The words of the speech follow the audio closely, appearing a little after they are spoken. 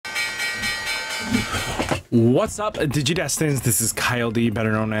What's up, Digidestins? This is Kyle D,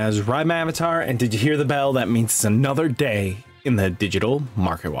 better known as RideMyAvatar, and did you hear the bell? That means it's another day in the digital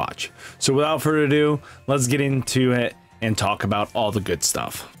market watch. So without further ado, let's get into it and talk about all the good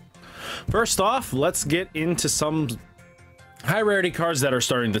stuff. First off, let's get into some high rarity cards that are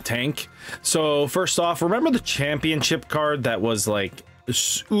starting to tank. So first off, remember the championship card that was like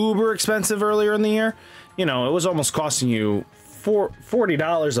uber expensive earlier in the year? You know, it was almost costing you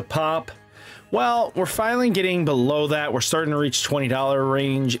 $40 a pop. Well, we're finally getting below that. We're starting to reach $20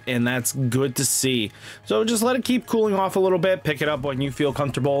 range, and that's good to see. So just let it keep cooling off a little bit. Pick it up when you feel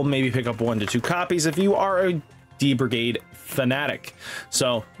comfortable. Maybe pick up 1 to 2 copies if you are a D Brigade fanatic.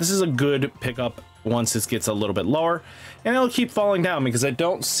 So this is a good pickup once this gets a little bit lower, and it'll keep falling down because I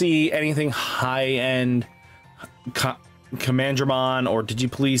don't see anything high-end Commandramon or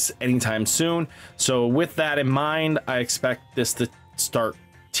Digipolice anytime soon. So with that in mind, I expect this to start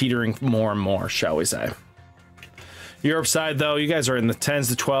teetering more and more, shall we say. Europe side, though, you guys are in the 10s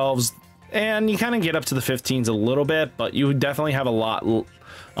to 12s, and you kind of get up to the 15s a little bit, but you definitely have a lot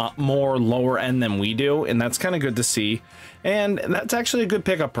more lower end than we do, and that's kind of good to see, and that's actually a good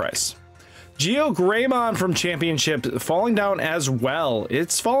pickup price. Geo Greymon from Championship falling down as well.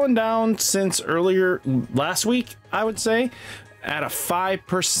 It's fallen down since earlier last week, I would say, at a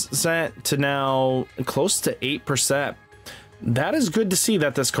 5% to now close to 8%. That is good to see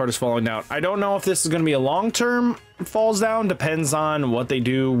that this card is falling down. I don't know if this is going to be a long-term falls down. Depends on what they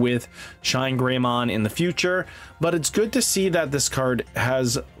do with Shine Greymon in the future. But it's good to see that this card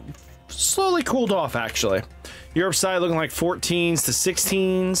has slowly cooled off, actually. Europe side looking like 14s to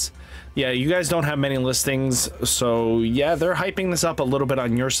 16s. Yeah, you guys don't have many listings. So, yeah, they're hyping this up a little bit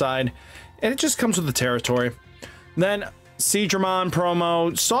on your side. And it just comes with the territory. Then Digimon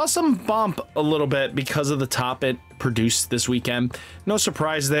promo saw some bump a little bit because of the top it produced this weekend. No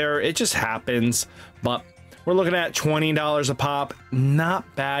surprise there, it just happens. But we're looking at $20 a pop.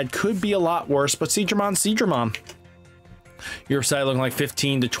 Not bad, could be a lot worse, but Digimon. Your side looking like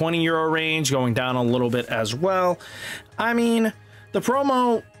 15 to 20 euro range, going down a little bit as well. I mean, the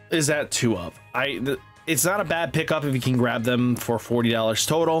promo is at 2 of. It's not a bad pickup if you can grab them for $40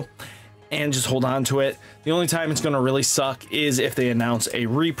 total and just hold on to it. The only time it's going to really suck is if they announce a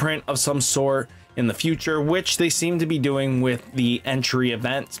reprint of some sort in the future, which they seem to be doing with the entry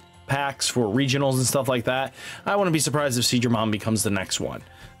event packs for regionals and stuff like that. I wouldn't be surprised if Digimon becomes the next one.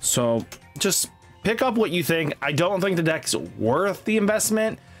 So just pick up what you think. I don't think the deck's worth the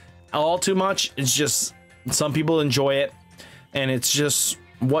investment all too much. It's just some people enjoy it, and it's just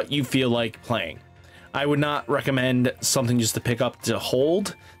what you feel like playing. I would not recommend something just to pick up to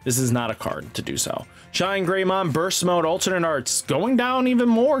hold. This is not a card to do so. Shine Greymon Burst Mode Alternate Arts going down even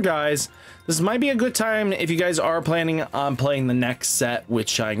more, guys. This might be a good time if you guys are planning on playing the next set with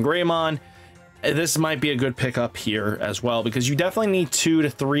Shine Greymon. This might be a good pickup here as well, because you definitely need 2 to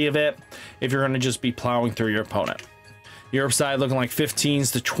 3 of it if you're going to just be plowing through your opponent. Europe side looking like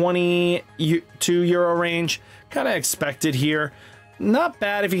 15s to 22 euro range. Kind of expected here. Not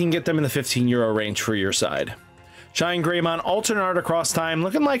bad if you can get them in the 15 euro range for your side. Shine Greymon Alternate Art Across Time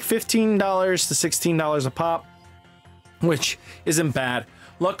looking like $15 to $16 a pop, which isn't bad.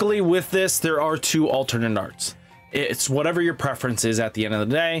 Luckily with this, there are 2 alternate arts. It's whatever your preference is at the end of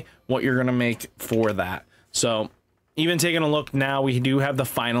the day, what you're going to make for that. So even taking a look now, we do have the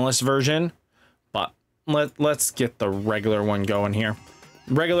finalist version, but let's get the regular one going here.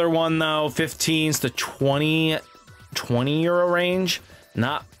 Regular one though, 15s to 20 euro range.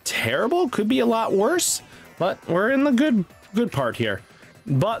 Not terrible, could be a lot worse, but we're in the good part here.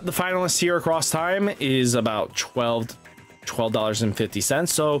 But the finalist here across time is about $12.50.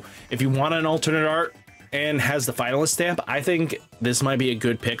 So if you want an alternate art and has the finalist stamp, I think this might be a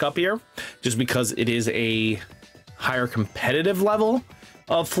good pickup here, just because it is a higher competitive level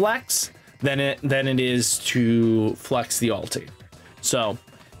of flex than it is to flex the alti. So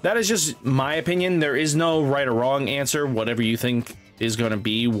that is just my opinion. There is no right or wrong answer. Whatever you think is going to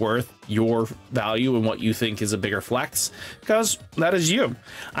be worth your value and what you think is a bigger flex, because that is you.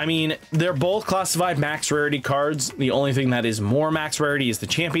 I mean, they're both classified max rarity cards. The only thing that is more max rarity is the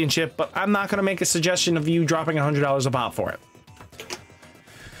championship, but I'm not going to make a suggestion of you dropping $100 a pop for it.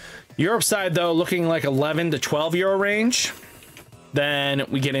 Europe side, though, looking like 11 to 12 euro range. Then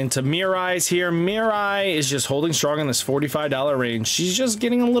we get into Mirai here. Mirai is just holding strong in this $45 range. She's just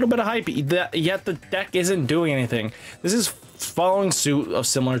getting a little bit of hype, yet the deck isn't doing anything. This is following suit of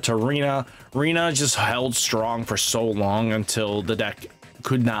similar to Rina. Rina just held strong for so long until the deck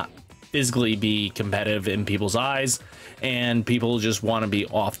could not physically be competitive in people's eyes, and people just want to be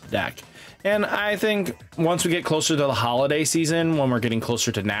off the deck. And I think once we get closer to the holiday season, when we're getting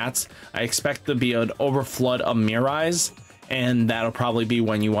closer to Nats, I expect to be an overflood of Mirais, and that'll probably be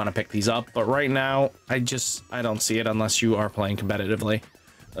when you want to pick these up. But right now, I don't see it unless you are playing competitively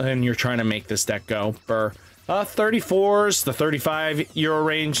and you're trying to make this deck go for 34s, the 35 euro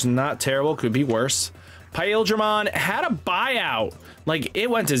range. Not terrible, could be worse. Paildramon had a buyout. Like, it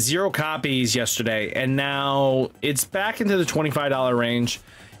went to 0 copies yesterday, and now it's back into the $25 range.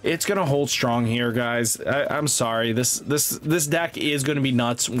 It's gonna hold strong here, guys. I'm sorry. This deck is gonna be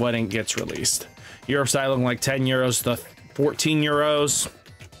nuts when it gets released. Europe side looking like 10 euros to 14 euros.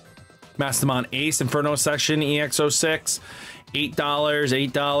 Mastamon Ace Inferno section EX06,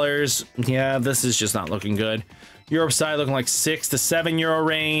 $8. Yeah, this is just not looking good. Europe side looking like 6 to 7 euro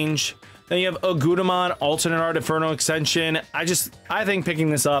range. Then you have Agudamon Alternate Art Inferno Extension. I think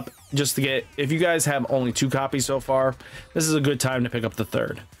picking this up just to get, if you guys have only 2 copies so far, this is a good time to pick up the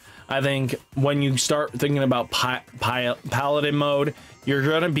 3rd. I think when you start thinking about Paladin mode, you're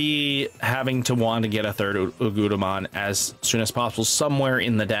going to be having to want to get a 3rd Agudamon as soon as possible somewhere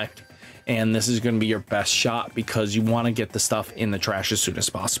in the deck. And this is going to be your best shot because you want to get the stuff in the trash as soon as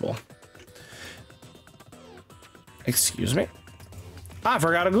possible. Excuse me. I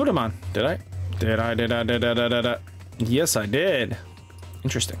forgot Agudamon. Did I? Did I? Yes, I did.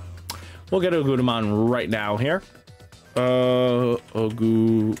 Interesting. We'll get Agudamon right now here.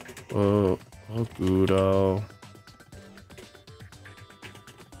 Agudo. Agudo.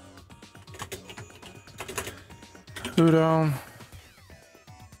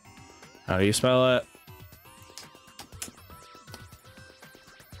 How do you spell it?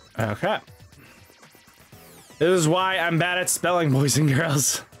 Okay. This is why I'm bad at spelling, boys and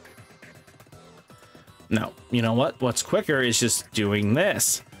girls. No, you know what? What's quicker is just doing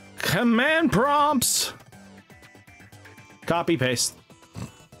this. Command prompts. Copy, paste.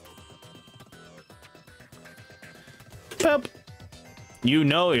 Boop. You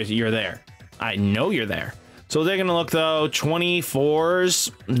know you're there. I know you're there. So they're gonna look though,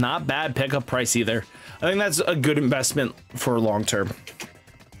 24s, not bad pickup price either. I think that's a good investment for long term.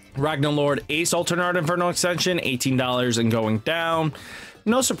 Ragnar Lord Ace Alternate Art Inferno Extension, $18 and going down.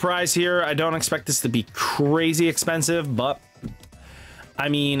 No surprise here. I don't expect this to be crazy expensive, but I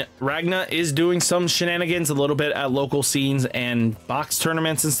mean, Ragnar is doing some shenanigans a little bit at local scenes and box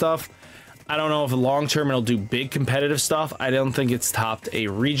tournaments and stuff. I don't know if long term it'll do big competitive stuff. I don't think it's topped a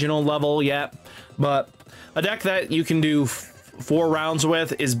regional level yet, but a deck that you can do 4 rounds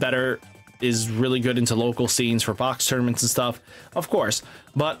with is really good into local scenes for box tournaments and stuff, of course.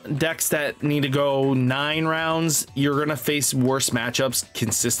 But decks that need to go 9 rounds, you're gonna face worse matchups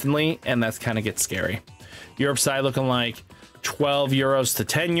consistently, and that's kind of gets scary. Europe side looking like 12 euros to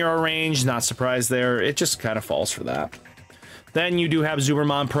 10 euro range. Not surprised there. It just kind of falls for that. Then you do have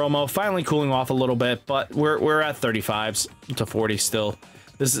Zubermon promo finally cooling off a little bit, but we're at 35s to 40 still.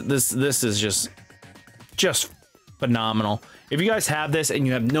 This is just phenomenal. If you guys have this and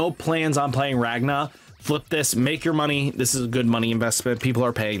you have no plans on playing Ragnar, flip this, make your money. This is a good money investment. People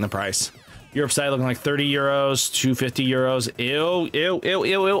are paying the price. Europe side looking like 30 euros, 250 euros. Ew, ew, ew,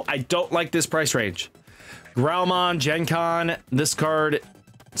 ew, ew. I don't like this price range. Growlmon, Gen Con, this card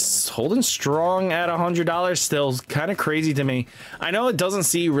is holding strong at $100 still. Kind of crazy to me. I know it doesn't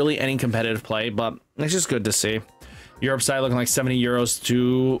see really any competitive play, but it's just good to see. Europe side looking like 70 euros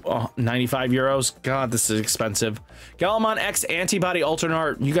to 95 euros. God, this is expensive. Gallantmon X Antibody Alternate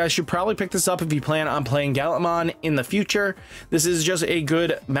Art. You guys should probably pick this up if you plan on playing Gallantmon in the future. This is just a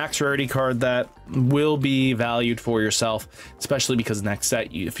good max rarity card that will be valued for yourself, especially because next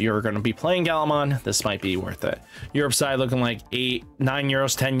set, if you're going to be playing Gallantmon, this might be worth it. Europe side looking like 8, 9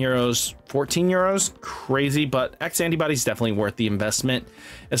 euros, 10 euros, 14 euros. Crazy, but X Antibody is definitely worth the investment,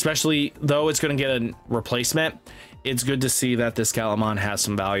 especially though it's going to get a replacement. It's good to see that this Gallantmon has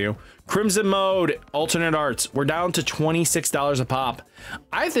some value. Crimson Mode, Alternate Arts. We're down to $26 a pop.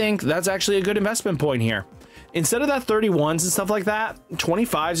 I think that's actually a good investment point here. Instead of that 31s and stuff like that,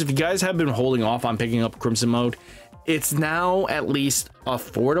 25s, if you guys have been holding off on picking up Crimson Mode, it's now at least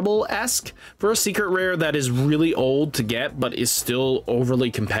affordable-esque for a secret rare that is really old to get, but is still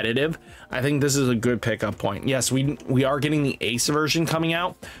overly competitive. I think this is a good pickup point. Yes, we are getting the Ace version coming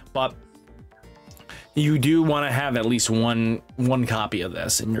out, but you do want to have at least one copy of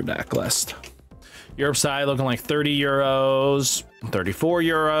this in your deck list. Europe side looking like 30 euros, 34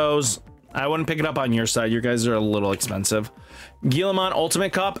 euros. I wouldn't pick it up on your side. Your guys are a little expensive. Guillemot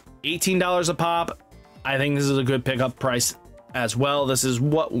Ultimate Cup, $18 a pop. I think this is a good pickup price as well. This is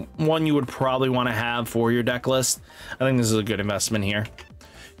one you would probably want to have for your deck list. I think this is a good investment here.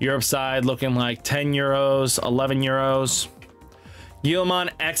 Europe side looking like 10 euros, 11 euros. Guillemon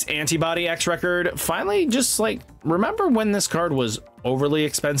X Antibody X Record. Finally, just like, remember when this card was overly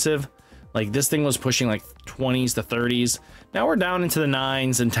expensive? Like, this thing was pushing like 20s to 30s. Now we're down into the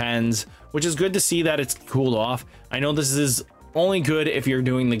 9s and 10s, which is good to see that it's cooled off. I know this is only good if you're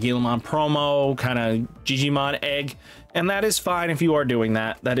doing the Guillemon promo, kind of Digimon egg, and that is fine if you are doing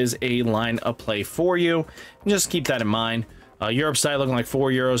that. That is a line of play for you. Just keep that in mind. Europe side looking like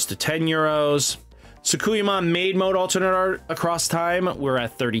 €4 to €10. Sakuyamon Maid Mode alternate art across time, we're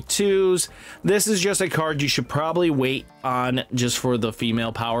at 32s. This is just a card you should probably wait on just for the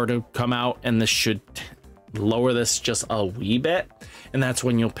female power to come out, and this should lower this just a wee bit, and that's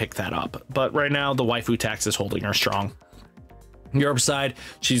when you'll pick that up. But right now, the waifu tax is holding her strong. Europe side,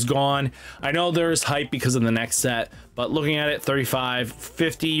 she's gone. I know there's hype because of the next set, but looking at it, 35,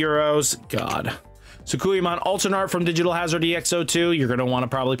 50 euros. God. Sakuyamon alternate art from Digital Hazard EX02, you're going to want to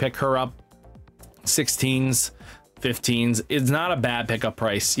probably pick her up 16s, 15s. It's not a bad pickup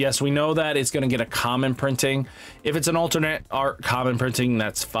price. Yes, we know that it's going to get a common printing. If it's an alternate art common printing,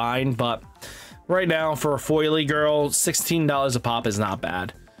 that's fine, but right now for a foily girl, $16 a pop is not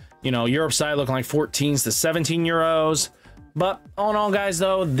bad. You know, Europe side looking like 14s to 17 euros. But all in all, guys,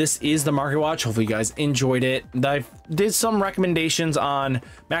 though, this is the Market Watch. Hopefully you guys enjoyed it. I did some recommendations on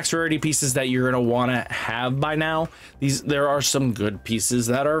max rarity pieces that you're going to want to have by now. There are some good pieces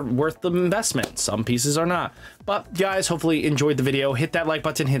that are worth the investment. Some pieces are not. But guys, hopefully enjoyed the video. Hit that like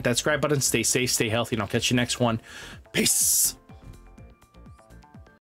button, hit that subscribe button. Stay safe, stay healthy, and I'll catch you next one. Peace.